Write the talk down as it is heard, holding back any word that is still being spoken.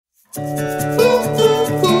Welcome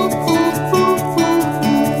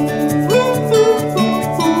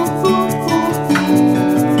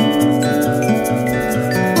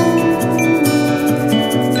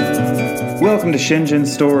to Shinjin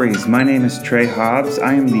Stories. My name is Trey Hobbs.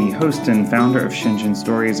 I am the host and founder of Shinjin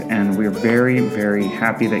Stories, and we're very, very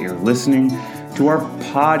happy that you're listening to our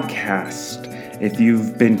podcast. If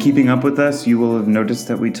you've been keeping up with us, you will have noticed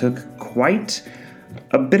that we took quite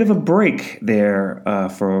a bit of a break there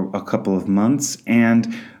for a couple of months,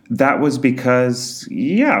 and that was because,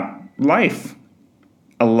 life.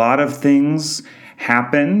 A lot of things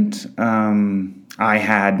happened. I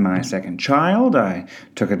had my second child. I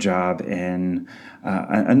took a job in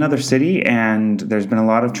another city, and there's been a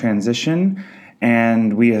lot of transition,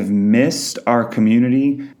 and we have missed our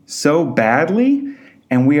community so badly,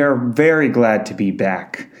 and we are very glad to be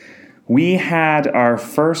back. We had our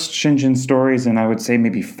first Shinjin Stories in, I would say,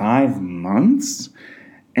 maybe 5 months,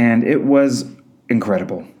 and it was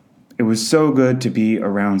incredible. It was so good to be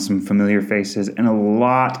around some familiar faces and a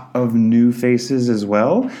lot of new faces as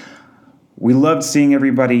well. We loved seeing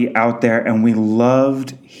everybody out there, and we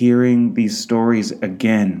loved hearing these stories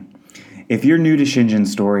again. If you're new to Shinjin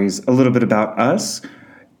Stories, a little bit about us.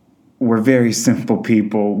 We're very simple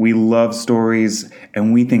people. We love stories,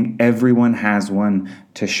 and we think everyone has one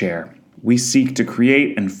to share. We seek to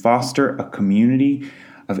create and foster a community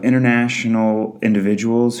of international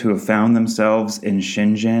individuals who have found themselves in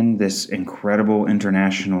Shenzhen, this incredible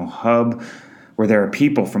international hub, where there are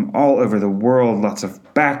people from all over the world, lots of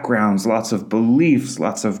backgrounds, lots of beliefs,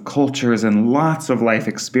 lots of cultures, and lots of life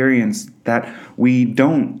experience that we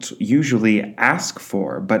don't usually ask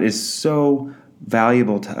for, but is so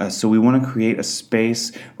valuable to us. So we want to create a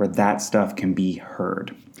space where that stuff can be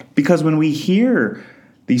heard. Because when we hear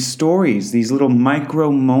these stories, these little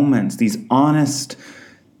micro moments, these honest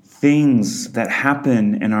things that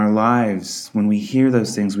happen in our lives, when we hear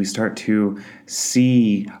those things, we start to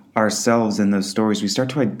see ourselves in those stories. We start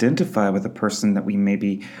to identify with a person that we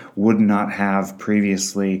maybe would not have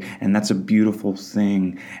previously, and that's a beautiful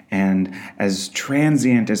thing. And as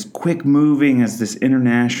transient, as quick moving as this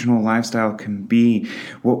international lifestyle can be,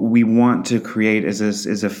 what we want to create is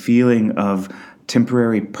a feeling of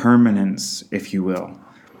temporary permanence, if you will.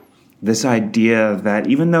 This idea that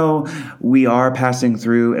even though we are passing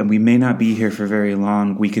through and we may not be here for very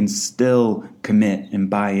long, we can still commit and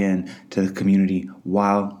buy in to the community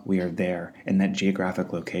while we are there in that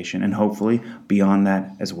geographic location, and hopefully beyond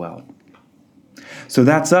that as well. So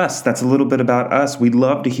that's us. That's a little bit about us. We'd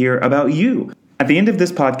love to hear about you. At the end of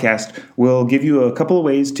this podcast, we'll give you a couple of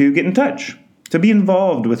ways to get in touch, to be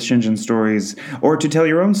involved with Shinjin Stories, or to tell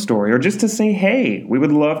your own story, or just to say, hey, we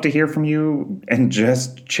would love to hear from you and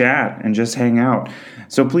just chat and just hang out.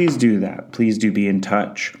 So please do that. Please do be in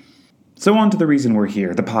touch. So on to the reason we're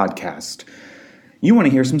here, the podcast. You want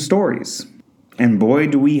to hear some stories, and boy,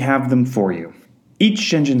 do we have them for you. Each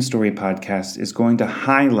Shinjin Story podcast is going to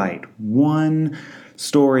highlight one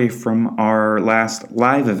story from our last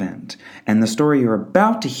live event, and the story you're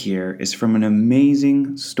about to hear is from an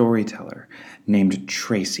amazing storyteller named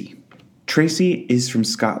Tracy. Tracy is from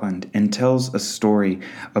Scotland and tells a story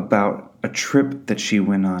about a trip that she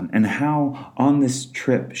went on and how on this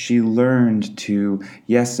trip she learned to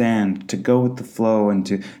yes and to go with the flow and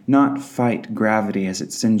to not fight gravity as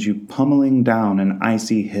it sends you pummeling down an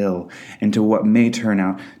icy hill into what may turn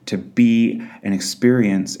out to be an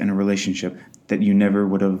experience in a relationship that you never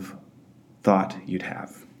would have thought you'd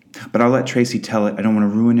have. But I'll let Tracy tell it. I don't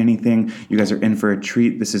want to ruin anything. You guys are in for a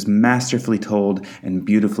treat. This is masterfully told and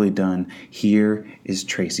beautifully done. Here is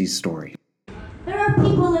Tracy's story. There are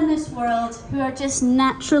people in this world who are just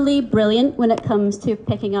naturally brilliant when it comes to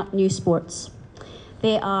picking up new sports.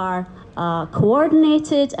 They are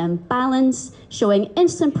coordinated and balanced, showing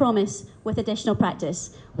instant promise with additional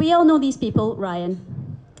practice. We all know these people, Ryan.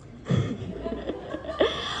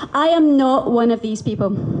 I am not one of these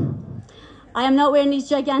people. I am not wearing these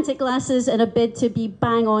gigantic glasses in a bid to be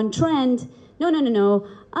bang on trend. No.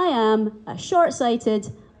 I am a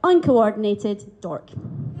short-sighted, uncoordinated dork.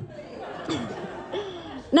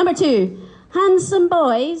 Number 2, handsome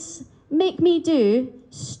boys make me do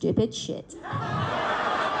stupid shit.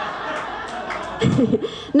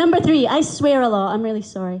 Number 3, I swear a lot. I'm really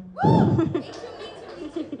sorry.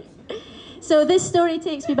 So this story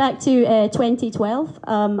takes me back to 2012.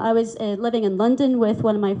 I was living in London with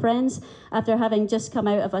one of my friends after having just come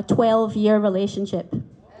out of a 12-year relationship.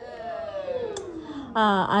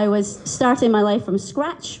 I was starting my life from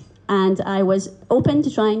scratch, and I was open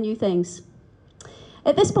to trying new things.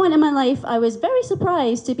 At this point in my life, I was very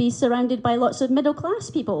surprised to be surrounded by lots of middle-class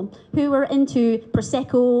people who were into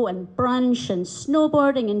Prosecco and brunch and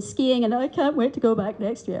snowboarding and skiing, and I can't wait to go back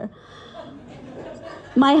next year.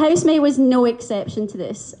 My housemate was no exception to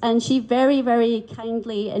this, and she very, very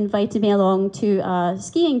kindly invited me along to a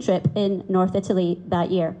skiing trip in North Italy that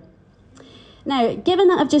year. Now, given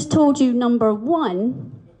that I've just told you number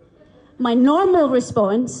one, my normal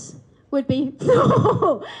response would be,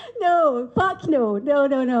 no, fuck no,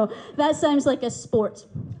 no. That sounds like a sport.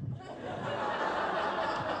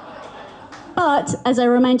 But, as I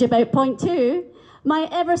remind you about point two, my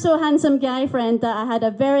ever so handsome guy friend that I had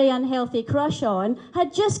a very unhealthy crush on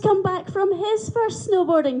had just come back from his first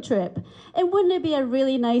snowboarding trip. And wouldn't it be a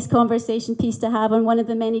really nice conversation piece to have on one of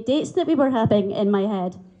the many dates that we were having in my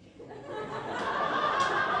head?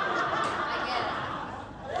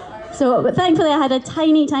 So thankfully I had a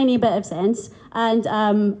tiny, tiny bit of sense, and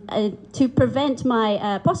to prevent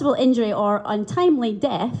my possible injury or untimely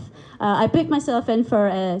death, I booked myself in for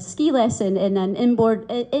a ski lesson in an indoor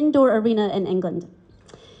arena in England.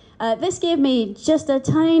 This gave me just a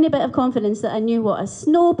tiny bit of confidence that I knew what a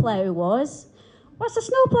snowplow was. What's a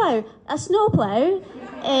snowplow? A snowplow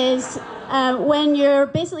is when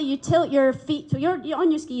you tilt your feet, you're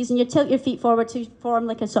on your skis and you tilt your feet forward to form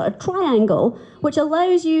like a sort of triangle, which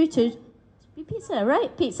allows you to, pizza,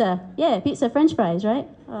 right? Pizza, yeah, pizza, French fries, right?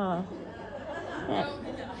 Oh,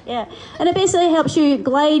 yeah. And it basically helps you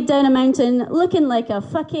glide down a mountain looking like a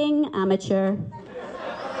fucking amateur.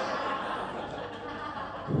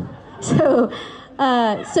 So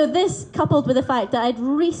this, coupled with the fact that I'd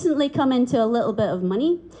recently come into a little bit of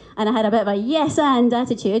money and I had a bit of a yes and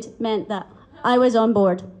attitude, meant that I was on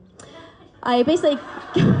board. I basically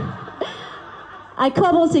I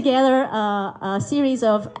cobbled together a series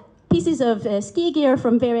of pieces of ski gear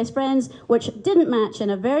from various friends which didn't match in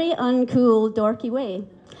a very uncool, dorky way,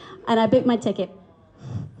 and I booked my ticket.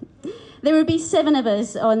 There would be 7 of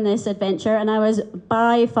us on this adventure, and I was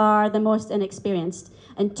by far the most inexperienced,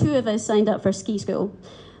 and 2 of us signed up for ski school.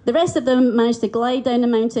 The rest of them managed to glide down the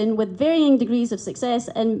mountain with varying degrees of success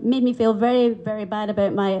and made me feel very, very bad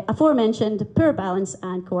about my aforementioned poor balance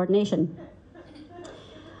and coordination.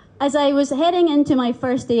 As I was heading into my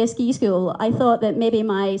first day of ski school, I thought that maybe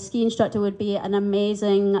my ski instructor would be an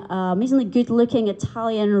amazingly good-looking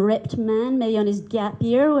Italian ripped man, maybe on his gap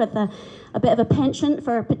year with a bit of a penchant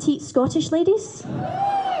for petite Scottish ladies.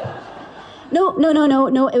 No,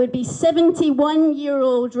 it would be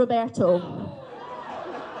 71-year-old Roberto.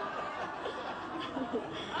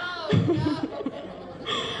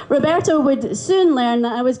 Roberto would soon learn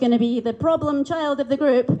that I was going to be the problem child of the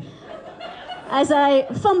group as I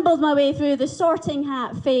fumbled my way through the sorting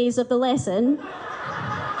hat phase of the lesson,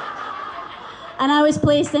 and I was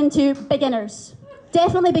placed into beginners.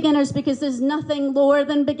 Definitely beginners, because there's nothing lower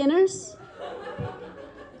than beginners.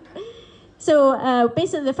 So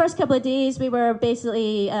basically the first couple of days we were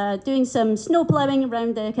basically doing some snow plowing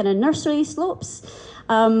around the kind of nursery slopes,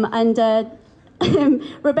 and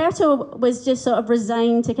Roberto was just sort of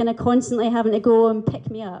resigned to kind of constantly having to go and pick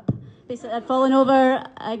me up. Basically, I'd fallen over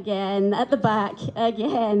again, at the back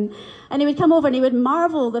again. And he would come over and he would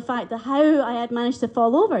marvel the fact that how I had managed to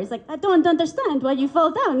fall over. He's like, I don't understand why you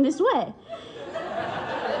fall down this way.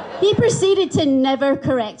 He proceeded to never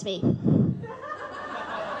correct me.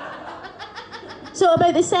 So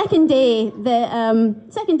about the second day,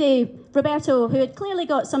 Roberto, who had clearly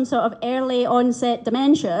got some sort of early onset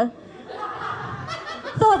dementia,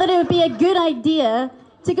 thought that it would be a good idea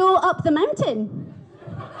to go up the mountain.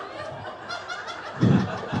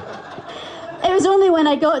 It was only when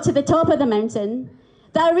I got to the top of the mountain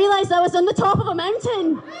that I realised I was on the top of a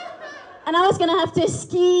mountain and I was going to have to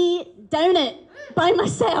ski down it by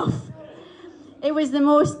myself. It was the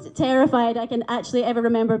most terrified I can actually ever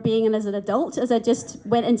remember being in as an adult, as I just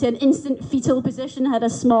went into an instant fetal position, had a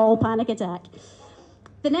small panic attack.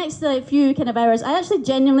 The next few kind of hours, I actually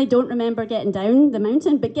genuinely don't remember getting down the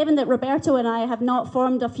mountain, but given that Roberto and I have not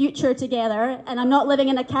formed a future together, and I'm not living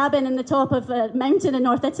in a cabin in the top of a mountain in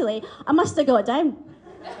North Italy, I must have got down.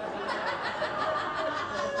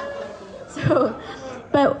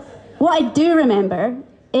 But what I do remember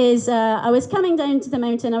is I was coming down to the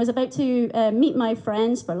mountain, I was about to meet my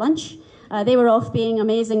friends for lunch. They were off being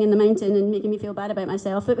amazing in the mountain and making me feel bad about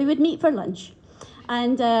myself, but we would meet for lunch.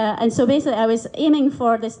 And so basically I was aiming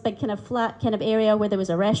for this big kind of flat kind of area where there was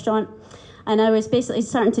a restaurant, and I was basically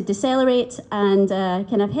starting to decelerate and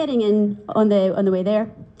kind of heading in on the way there.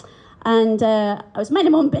 And I was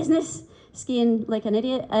minding my own business, skiing like an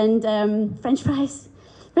idiot, and French fries.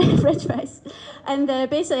 And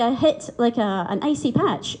basically I hit like an icy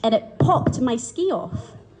patch and it popped my ski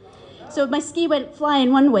off. So my ski went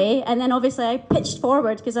flying one way, and then obviously I pitched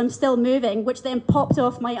forward because I'm still moving, which then popped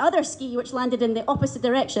off my other ski, which landed in the opposite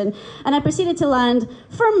direction. And I proceeded to land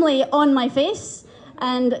firmly on my face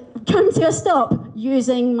and come to a stop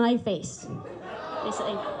using my face,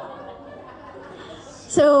 basically.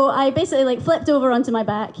 So I basically like flipped over onto my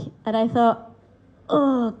back, and I thought,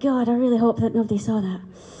 oh God, I really hope that nobody saw that.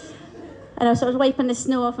 And I was sort of wiping the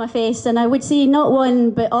snow off my face, and I would see not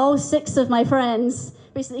one, but all 6 of my friends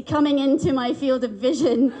basically coming into my field of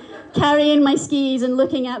vision, carrying my skis and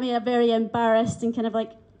looking at me a very embarrassed and kind of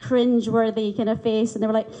like cringe-worthy kind of face. And they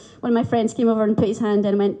were like, one of my friends came over and put his hand in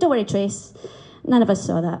and went, "Don't worry, Trace, none of us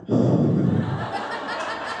saw that."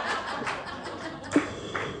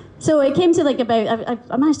 So it came to like about,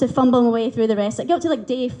 I managed to fumble my way through the rest. I got to like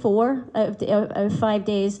day 4 out of 5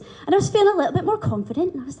 days, and I was feeling a little bit more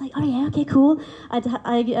confident. And I was like, oh yeah, okay, cool.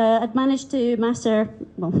 I'd managed to I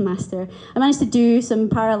managed to do some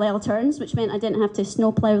parallel turns, which meant I didn't have to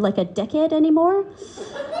snowplow like a dickhead anymore.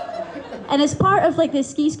 And as part of like the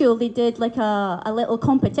ski school, they did like a little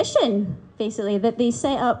competition, basically, that they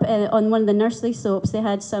set up on one of the nursery slopes. They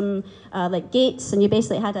had some like gates, and you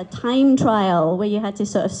basically had a time trial where you had to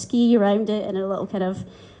sort of ski around it in a little kind of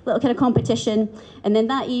competition. And then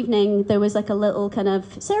that evening there was like a little kind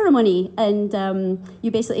of ceremony, and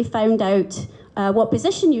you basically found out what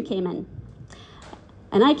position you came in.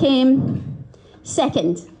 And I came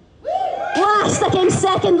second. Last! I came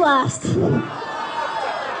second last.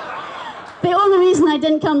 The only reason I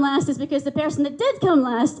didn't come last is because the person that did come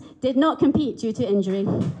last did not compete due to injury.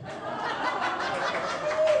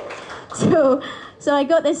 So I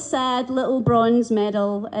got this sad little bronze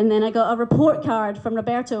medal, and then I got a report card from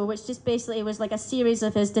Roberto, which just basically was like a series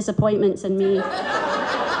of his disappointments in me.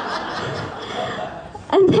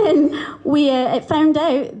 And then it found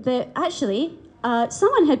out that actually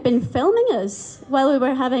someone had been filming us while we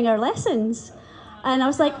were having our lessons. And I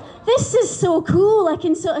was like, this is so cool. I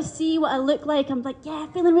can sort of see what I look like. I'm like, yeah,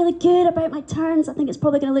 feeling really good about my turns. I think it's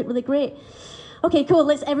probably going to look really great. Okay, cool.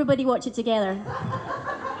 Let's everybody watch it together.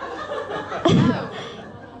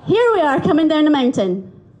 Here we are coming down the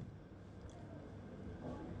mountain.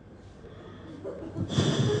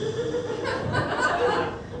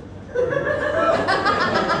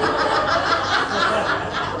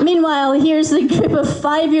 Meanwhile, here's a group of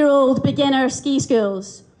 5-year-old beginner ski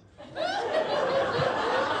schools.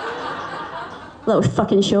 Little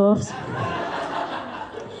fucking show-offs.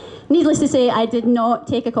 Needless to say, I did not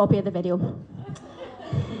take a copy of the video.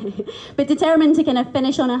 But determined to kind of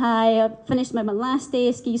finish on a high, I finished my last day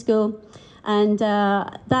of ski school, and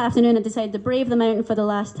that afternoon I decided to brave the mountain for the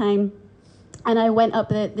last time, and I went up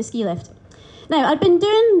the ski lift. Now, I'd been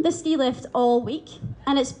doing the ski lift all week,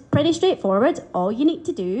 and it's pretty straightforward. All you need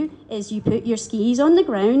to do is you put your skis on the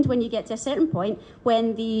ground when you get to a certain point,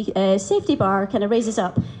 when the safety bar kind of raises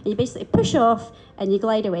up, and you basically push off and you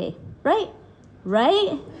glide away. Right?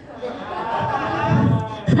 Right?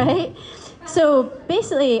 Right? So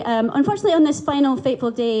basically, unfortunately on this final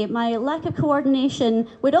fateful day, my lack of coordination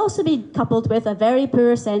would also be coupled with a very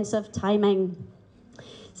poor sense of timing.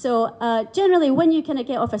 So generally, when you kind of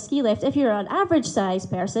get off a ski lift, if you're an average size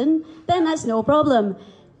person, then that's no problem.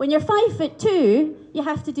 When you're 5'2", you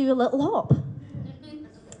have to do a little hop.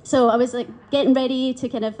 So I was like getting ready to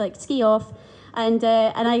kind of like ski off, and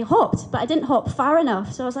I hopped, but I didn't hop far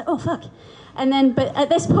enough. So I was like, oh fuck. And then, but at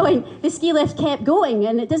this point, the ski lift kept going,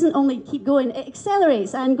 and it doesn't only keep going, it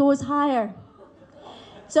accelerates and goes higher.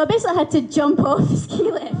 So I basically had to jump off the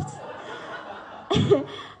ski lift.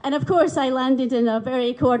 And of course, I landed in a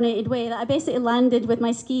very coordinated way that I basically landed with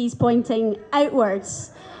my skis pointing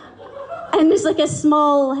outwards. And there's like a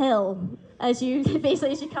small hill as you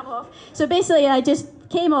come off. So basically, I just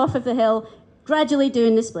came off of the hill, gradually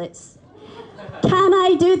doing the splits. Can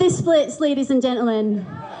I do the splits, ladies and gentlemen?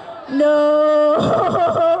 No!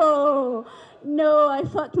 No,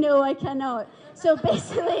 I cannot. So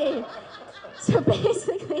basically,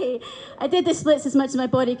 I did the splits as much as my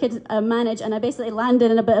body could manage, and I basically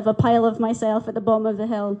landed in a bit of a pile of myself at the bottom of the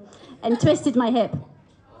hill and twisted my hip.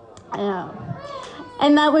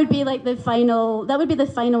 And that would be like the final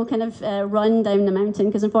kind of run down the mountain,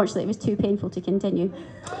 because unfortunately it was too painful to continue.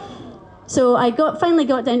 So I finally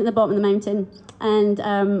got down to the bottom of the mountain, and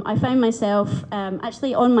I found myself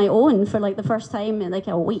actually on my own for like the first time in like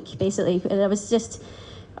a week, basically. And I was just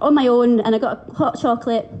on my own, and I got a hot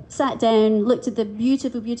chocolate, sat down, looked at the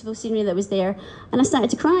beautiful, beautiful scenery that was there, and I started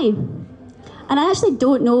to cry. And I actually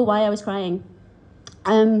don't know why I was crying.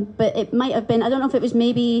 But it might have been, I don't know if it was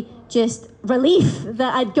maybe just relief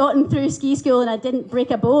that I'd gotten through ski school and I didn't break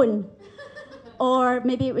a bone. Or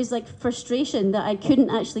maybe it was like frustration that I couldn't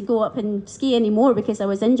actually go up and ski anymore because I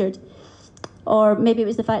was injured. Or maybe it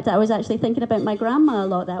was the fact that I was actually thinking about my grandma a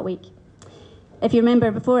lot that week. If you remember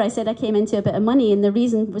before, I said I came into a bit of money, and the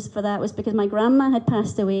reason for that was because my grandma had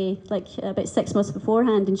passed away like about 6 months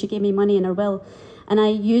beforehand, and she gave me money in her will, and I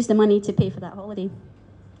used the money to pay for that holiday.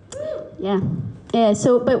 Yeah.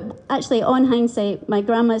 But actually, on hindsight, my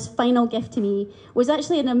grandma's final gift to me was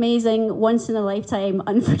actually an amazing, once-in-a-lifetime,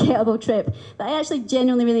 unforgettable trip that I actually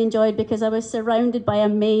genuinely really enjoyed because I was surrounded by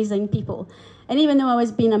amazing people. And even though I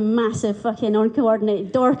was being a massive fucking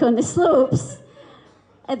uncoordinated dork on the slopes,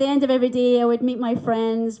 at the end of every day, I would meet my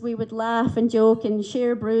friends, we would laugh and joke and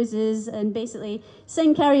share bruises and basically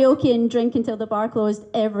sing karaoke and drink until the bar closed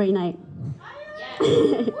every night.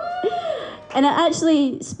 And it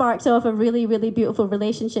actually sparked off a really, really beautiful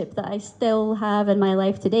relationship that I still have in my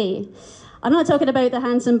life today. I'm not talking about the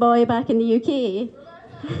handsome boy back in the UK.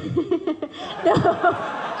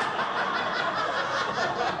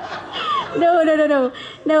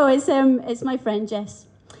 No, it's my friend Jess.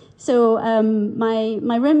 So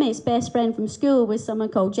my roommate's best friend from school was someone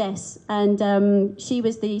called Jess, and she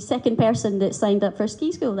was the second person that signed up for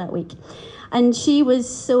ski school that week. And she was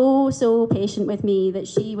so patient with me that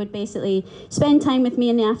she would basically spend time with me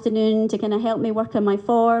in the afternoon to kind of help me work on my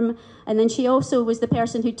form. And then she also was the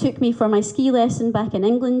person who took me for my ski lesson back in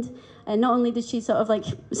England. And not only did she sort of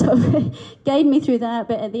guide me through that,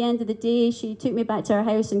 but at the end of the day, she took me back to her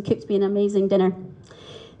house and cooked me an amazing dinner.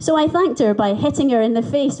 So I thanked her by hitting her in the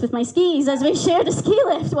face with my skis as we shared a ski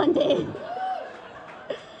lift one day.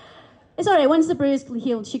 It's all right, once the bruise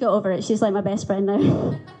healed, she got over it. She's like my best friend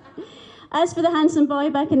now. As for the handsome boy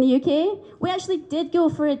back in the UK, we actually did go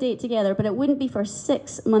for a date together, but it wouldn't be for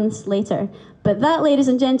 6 months later. But that, ladies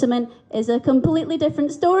and gentlemen, is a completely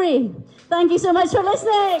different story. Thank you so much for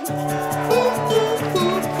listening.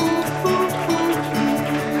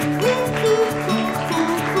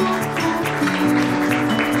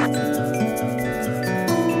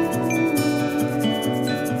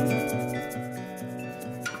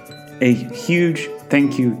 A huge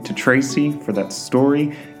thank you to Tracy for that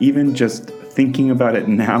story. Even just thinking about it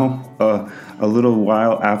now, a little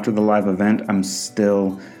while after the live event, I'm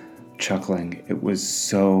still chuckling. It was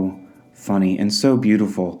so funny and so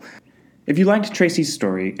beautiful. If you liked Tracy's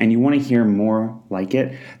story and you want to hear more like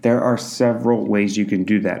it, there are several ways you can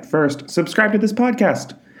do that. First, subscribe to this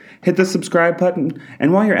podcast. Hit the subscribe button,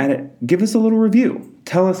 and while you're at it, give us a little review.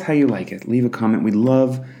 Tell us how you like it. Leave a comment. We'd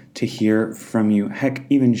love to hear from you. Heck,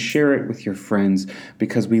 even share it with your friends,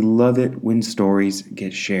 because we love it when stories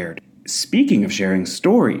get shared. Speaking of sharing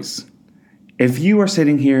stories, if you are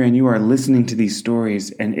sitting here and you are listening to these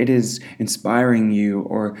stories and it is inspiring you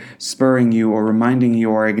or spurring you or reminding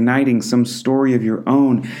you or igniting some story of your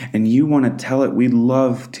own and you want to tell it, we'd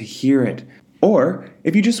love to hear it. Or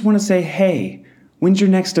if you just want to say, hey, when's your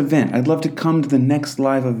next event? I'd love to come to the next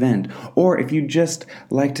live event. Or if you just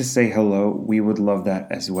like to say hello, we would love that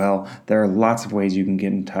as well. There are lots of ways you can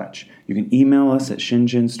get in touch. You can email us at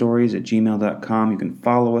shinjinstories@gmail.com. You can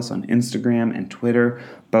follow us on Instagram and Twitter,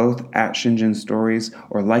 both at shinjinstories,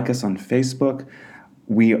 or like us on Facebook.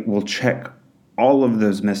 We will check all of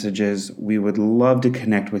those messages. We would love to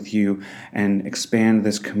connect with you and expand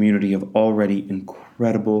this community of already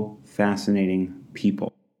incredible, fascinating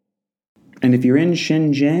people. And if you're in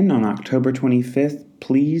Shenzhen on October 25th,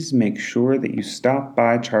 please make sure that you stop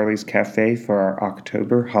by Charlie's Cafe for our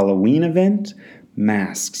October Halloween event,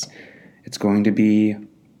 Masks. It's going to be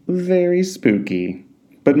very spooky,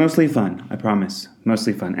 but mostly fun, I promise.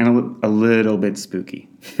 Mostly fun, and a little bit spooky.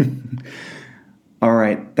 All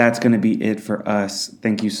right, that's going to be it for us.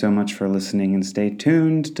 Thank you so much for listening, and stay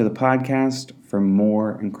tuned to the podcast for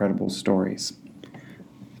more incredible stories.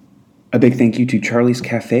 A big thank you to Charlie's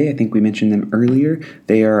Cafe. I think we mentioned them earlier.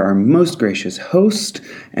 They are our most gracious host,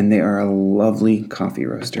 and they are a lovely coffee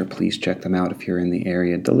roaster. Please check them out if you're in the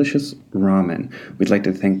area. Delicious ramen. We'd like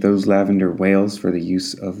to thank those Lavender Whales for the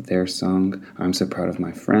use of their song, I'm So Proud of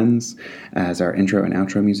My Friends, as our intro and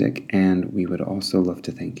outro music. And we would also love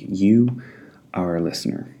to thank you, our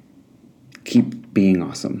listener. Keep being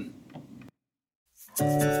awesome.